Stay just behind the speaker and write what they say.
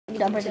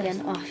Don't press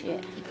again. Oh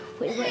shit.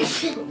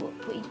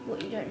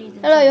 What you don't need.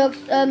 Hello, Yogs.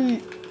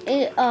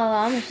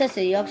 I'm obsessed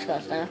with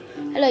Yogscast now.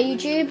 Hello,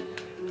 YouTube.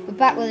 We're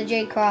back with a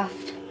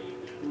J-Craft.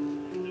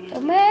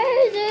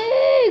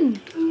 Amazing!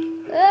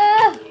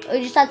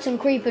 We just had some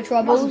creeper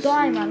troubles. I'm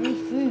dying, man. I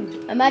need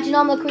food. Imagine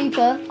I'm a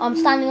creeper. I'm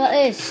standing like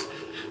this.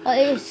 Like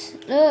this.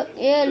 Look,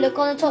 yeah, look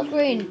on the top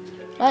screen.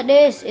 Like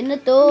this, in the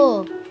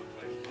door.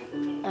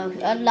 Oh,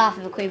 I'd laugh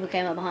if a creeper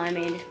came up behind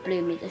me and just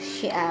blew me the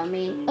shit out of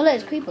me. Oh, look,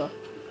 it's a creeper.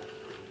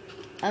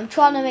 I'm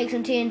trying to make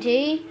some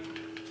TNT.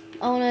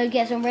 I want to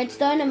get some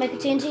redstone and make a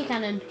TNT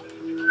cannon.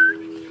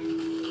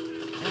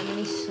 I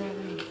need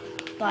some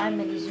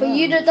diamond as For well.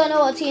 you that don't know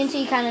what a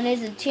TNT cannon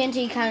is, a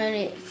TNT cannon,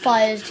 it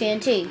fires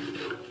TNT.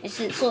 It's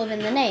sort of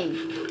in the name.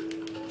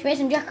 Should we make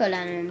some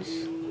jack-o'-lanterns?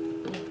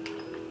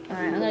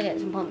 Alright, I'm going to get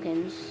some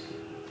pumpkins.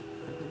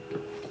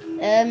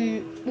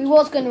 We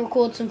was going to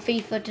record some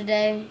FIFA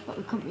today. But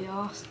we couldn't be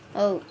asked.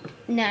 Oh,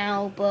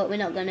 now, but we're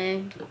not going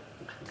to.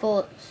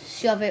 Thought,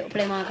 shove it,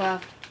 play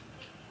Minecraft.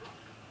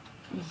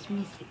 We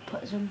need to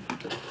put some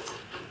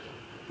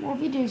more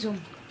videos on.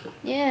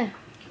 Yeah.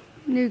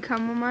 New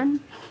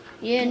cameraman.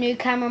 Yeah, new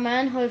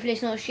cameraman. Hopefully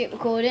it's not shit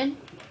recording.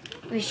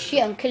 If it's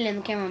shit, I'm killing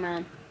the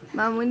cameraman.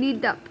 Man, we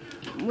need that.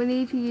 We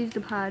need to use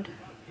the pad.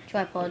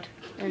 Tripod,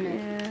 isn't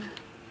it? Yeah.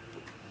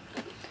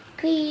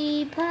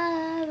 Creeper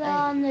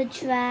on the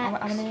track.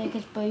 I'm gonna make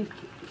us both.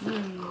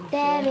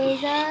 There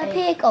is a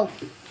pig. Oh,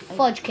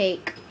 fudge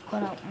cake. I'm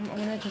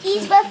gonna make us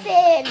He's both.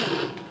 muffin.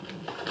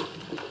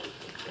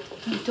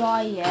 If you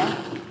die, yeah.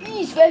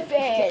 He's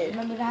muffin.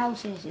 Remember the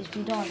houses? If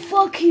you die.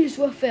 Fuck you,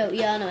 Swiffield.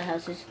 Yeah, I know the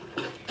houses.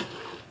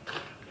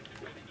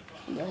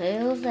 The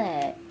hell's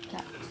that?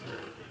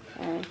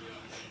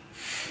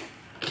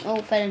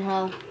 Oh, fell in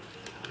hole.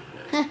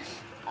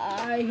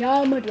 I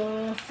am a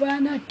dwarf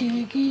and a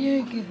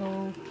diggy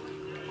hole.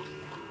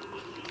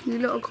 You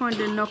lot are kind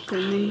of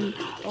knocking me.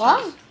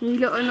 What? You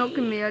lot are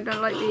knocking me. I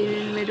don't like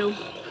being in the middle.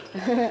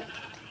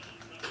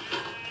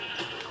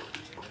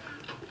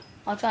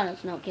 I'll try not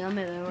to knock you. I'm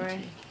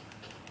moving.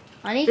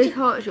 I need This to.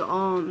 hurts your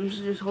arms,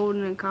 just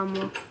holding the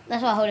camera.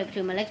 That's why I hold it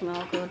between my legs when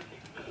I record.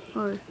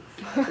 Oh.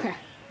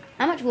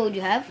 How much wool do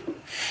you have?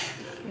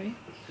 3.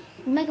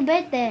 Make a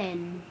bed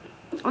then.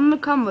 On the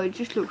camera, it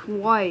just looks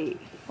white.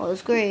 Or the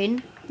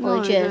screen. Or No,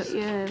 the chairs.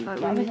 yeah,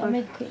 like I'll when you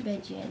make a quick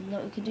bed, yeah, and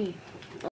what we could do.